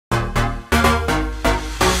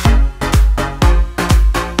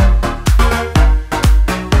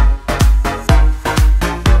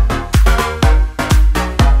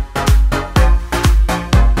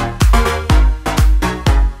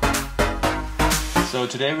So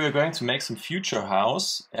today we are going to make some future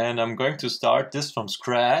house, and I'm going to start this from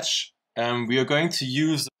scratch. We are going to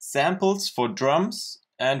use samples for drums,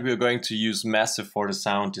 and we are going to use Massive for the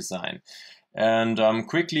sound design. And I'm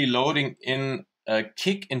quickly loading in a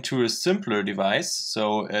kick into a simpler device.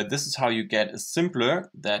 So this is how you get a simpler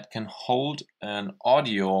that can hold an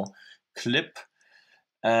audio clip.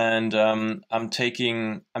 And I'm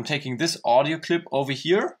taking this audio clip over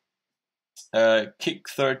here. Kick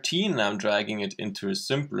 13, I'm dragging it into a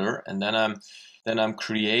simpler, and then I'm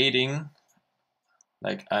creating,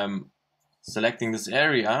 like I'm selecting this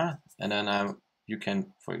area, and then you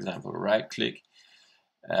can, for example, right click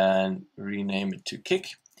and rename it to kick,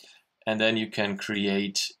 and then you can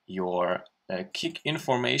create your kick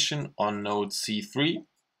information on node C3.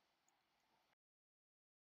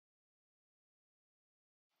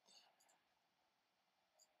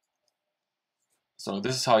 So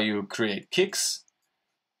this is how you create kicks,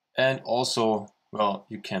 and also, well,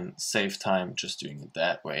 you can save time just doing it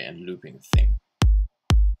that way and looping the thing.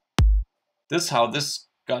 This is how this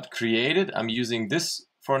got created. I'm using this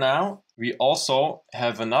for now. We also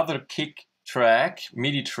have another kick track,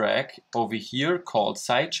 MIDI track over here called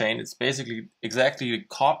sidechain. It's basically exactly a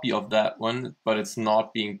copy of that one, but it's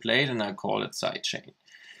not being played, and I call it sidechain.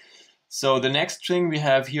 So the next thing we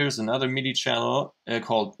have here is another MIDI channel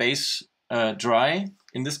called bass dry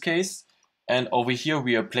in this case, and over here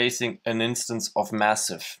we are placing an instance of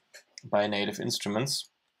Massive by Native Instruments.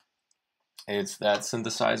 It's that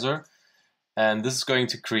synthesizer, and this is going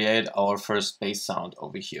to create our first bass sound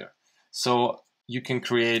over here. So you can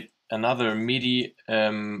create another MIDI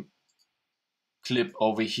clip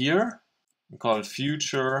over here. We call it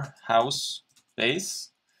Future House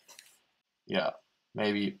Bass. Yeah,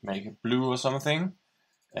 maybe make it blue or something.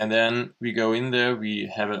 And then we go in there, we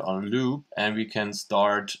have it on loop, and we can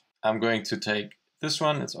start. I'm going to take this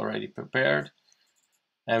one, it's already prepared,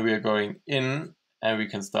 and we are going in, and we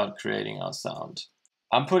can start creating our sound.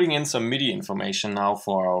 I'm putting in some MIDI information now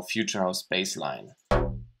for our Future House bassline.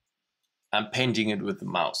 I'm painting it with the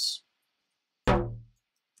mouse.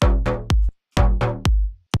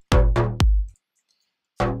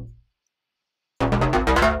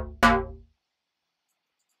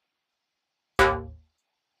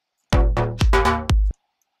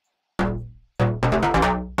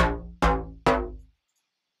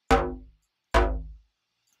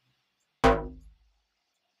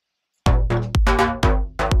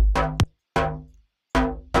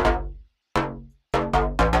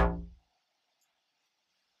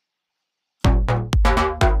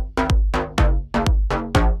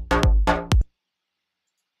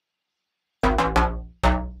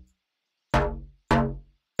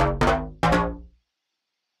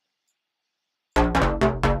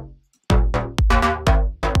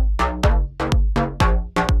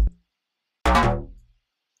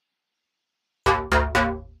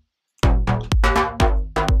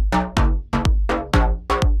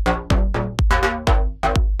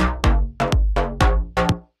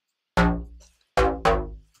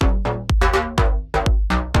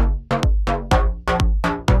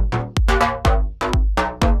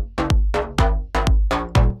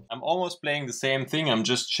 Almost playing the same thing. I'm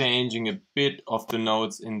just changing a bit of the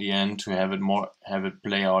notes in the end to have it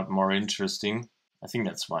play out more interesting. I think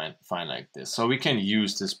that's fine like this. So we can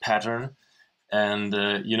use this pattern, and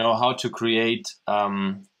you know how to create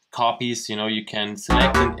copies. You know, you can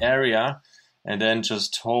select an area and then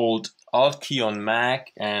just hold Alt key on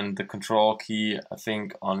Mac and the Control key, I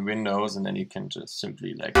think, on Windows, and then you can just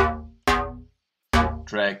simply like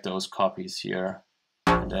drag those copies here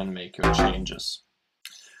and then make your changes.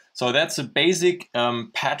 So that's a basic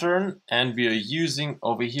pattern, and we are using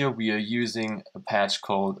over here, we are using a patch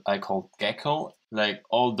I called Gecko. Like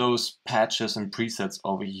all those patches and presets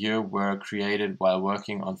over here were created while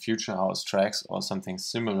working on Future House tracks or something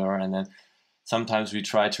similar, and then sometimes we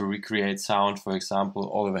try to recreate sound, for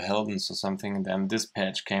example, Oliver Heldens or something, and then this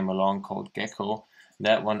patch came along called Gecko.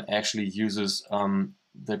 That one actually uses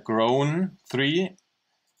the Grown 3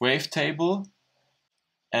 wavetable,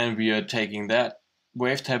 and we are taking that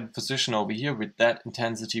wavetable position over here with that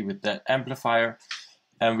intensity, with that amplifier,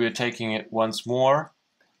 and we're taking it once more,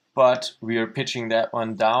 but we are pitching that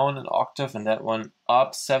one down an octave and that one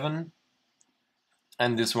up 7,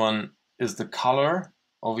 and this one is the color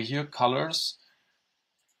over here, colors,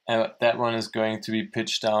 and that one is going to be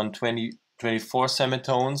pitched down 24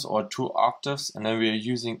 semitones or 2 octaves, and then we are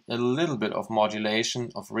using a little bit of modulation,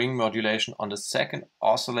 of ring modulation on the second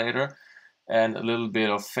oscillator, and a little bit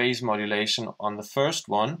of phase modulation on the first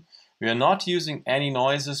one. We are not using any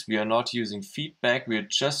noises, we are not using feedback, we are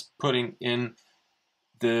just putting in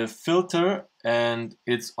the filter and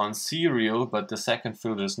it's on serial, but the second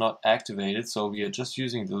filter is not activated. So we are just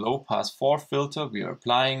using the low pass 4 filter. We are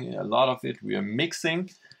applying a lot of it. We are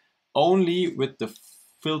mixing only with the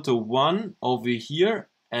filter 1 over here,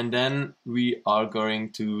 and then we are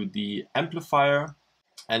going to the amplifier,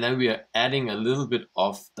 and then we are adding a little bit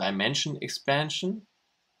of dimension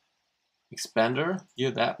expander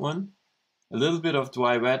here, that one. A little bit of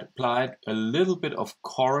dry wet applied, a little bit of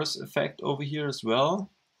chorus effect over here as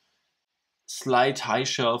well. Slight high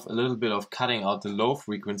shelf, a little bit of cutting out the low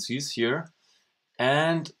frequencies here,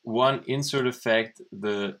 and one insert effect,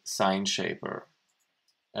 the sine shaper.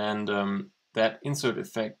 And that insert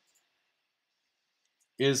effect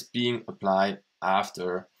is being applied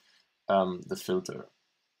after the filter,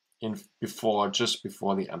 just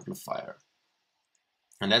before the amplifier.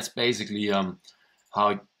 And that's basically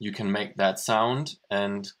how you can make that sound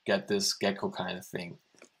and get this Gecko kind of thing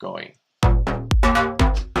going.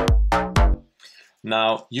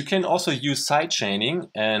 Now you can also use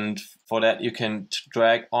sidechaining, and for that you can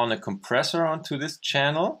drag on a compressor onto this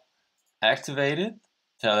channel, activate it,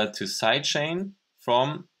 tell it to sidechain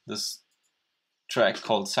from this track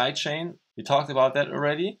called sidechain. We talked about that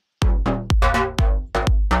already.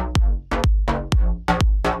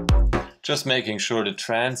 Just making sure the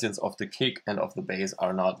transients of the kick and of the bass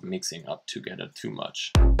are not mixing up together too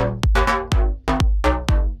much.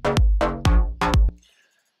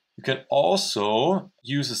 You can also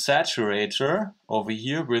use a saturator over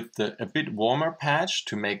here with a bit warmer patch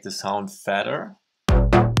to make the sound fatter.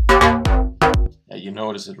 Yeah, you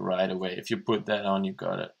notice it right away. If you put that on, you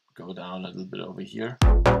gotta go down a little bit over here.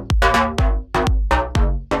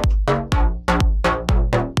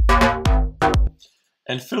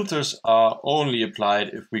 And filters are only applied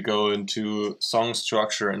if we go into song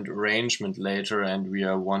structure and arrangement later, and we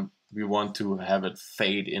want to have it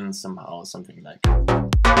fade in somehow, something like that.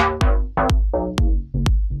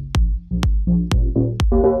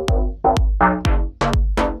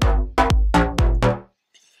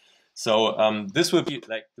 So this would be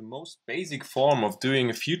like the most basic form of doing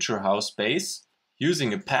a future house bass,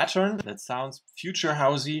 using a pattern that sounds future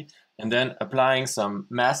housey, and then applying some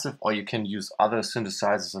massive, or you can use other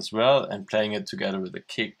synthesizers as well, and playing it together with a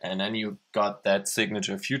kick, and then you got that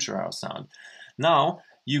signature future house sound. Now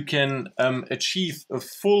you can achieve a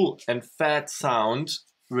full and fat sound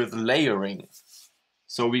with layering.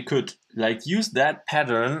 So we could like use that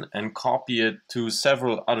pattern and copy it to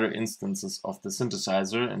several other instances of the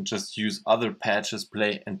synthesizer and just use other patches,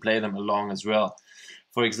 play them along as well.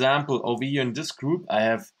 For example, over here in this group, I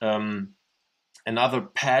have another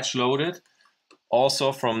patch loaded,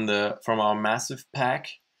 also from our massive pack,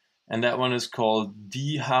 and that one is called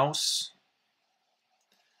D House.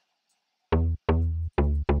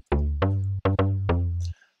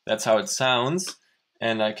 That's how it sounds,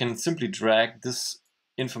 and I can simply drag this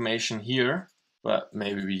information here, but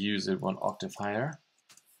maybe we use it one octave higher.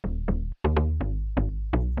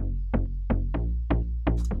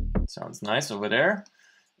 Sounds nice over there.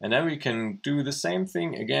 And then we can do the same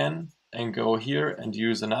thing again and go here and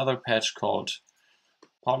use another patch called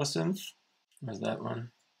Polysynth. Where's that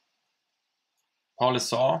one?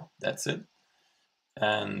 Polysaw, that's it.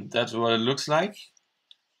 And that's what it looks like.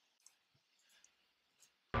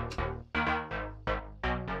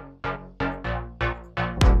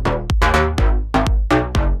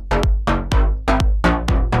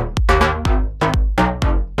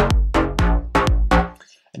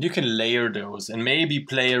 You can layer those and maybe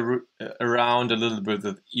play around a little bit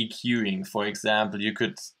with EQing. For example, you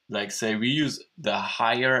could like say we use the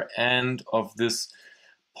higher end of this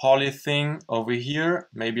poly thing over here,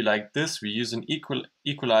 maybe like this. We use an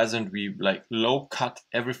equalizer and we like low cut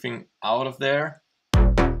everything out of there.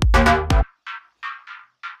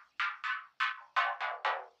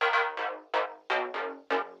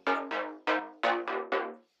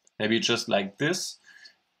 Maybe just like this.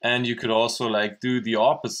 And you could also like do the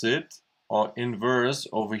opposite or inverse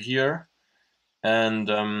over here and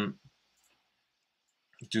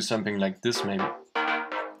do something like this maybe.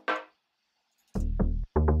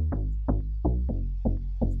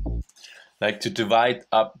 Like to divide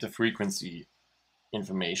up the frequency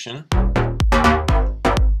information.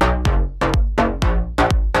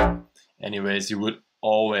 Anyways, you would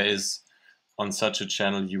always, on such a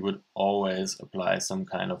channel, you would always apply some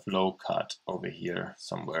kind of low cut over here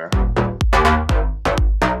somewhere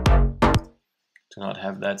to not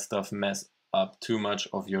have that stuff mess up too much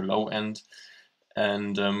of your low end.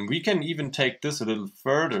 And we can even take this a little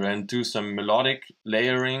further and do some melodic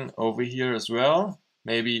layering over here as well.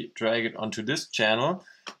 Maybe drag it onto this channel.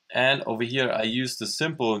 And over here I use the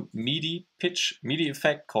simple MIDI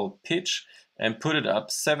effect called pitch. and put it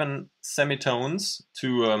up 7 semitones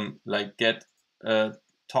to like get a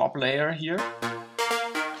top layer here.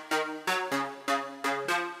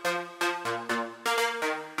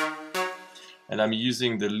 And I'm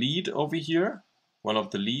using the lead over here, one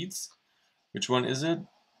of the leads. Which one is it?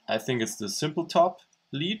 I think it's the simple top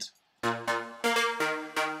lead.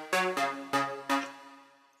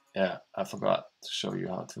 Yeah, I forgot to show you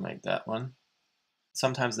how to make that one.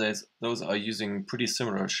 Sometimes those are using pretty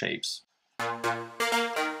similar shapes.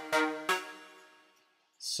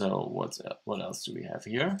 So what else do we have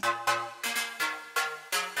here?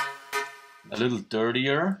 A little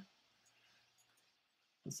dirtier.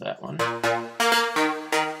 What's that one?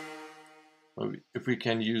 Well, if we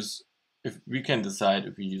can decide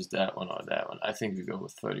if we use that one or that one. I think we go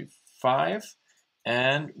with 35.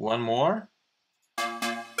 And one more.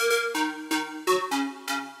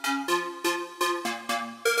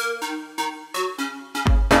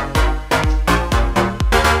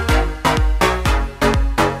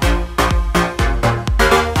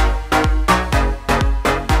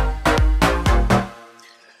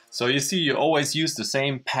 So you see, you always use the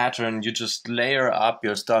same pattern. You just layer up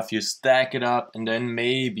your stuff, you stack it up, and then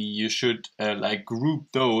maybe you should like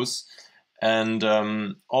group those and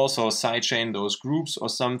also sidechain those groups or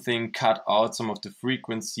something, cut out some of the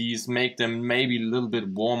frequencies, make them maybe a little bit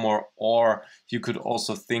warmer, or you could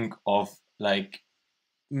also think of like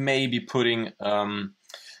maybe putting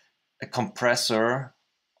a compressor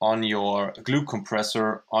on your glue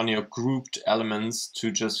compressor on your grouped elements to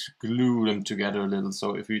just glue them together a little.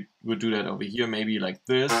 So if we would do that over here, maybe like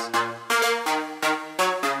this.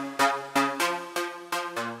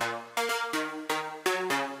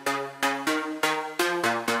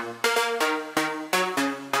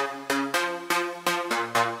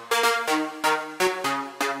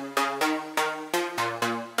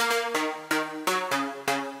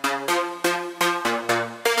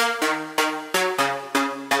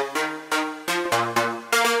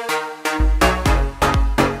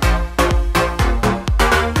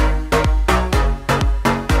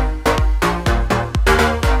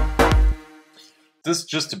 This is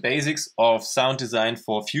just the basics of sound design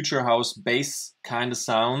for future house bass kind of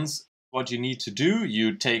sounds. What you need to do,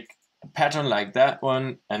 you take a pattern like that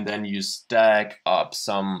one and then you stack up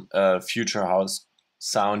some future house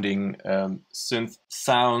sounding synth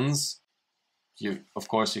sounds. Of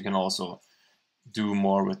course, you can also do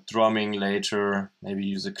more with drumming later, maybe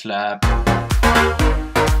use a clap.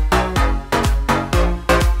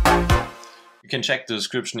 You can check the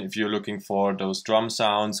description if you're looking for those drum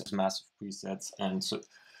sounds, massive presets. And so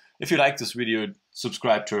if you like this video,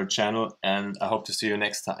 subscribe to our channel, and I hope to see you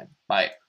next time. Bye.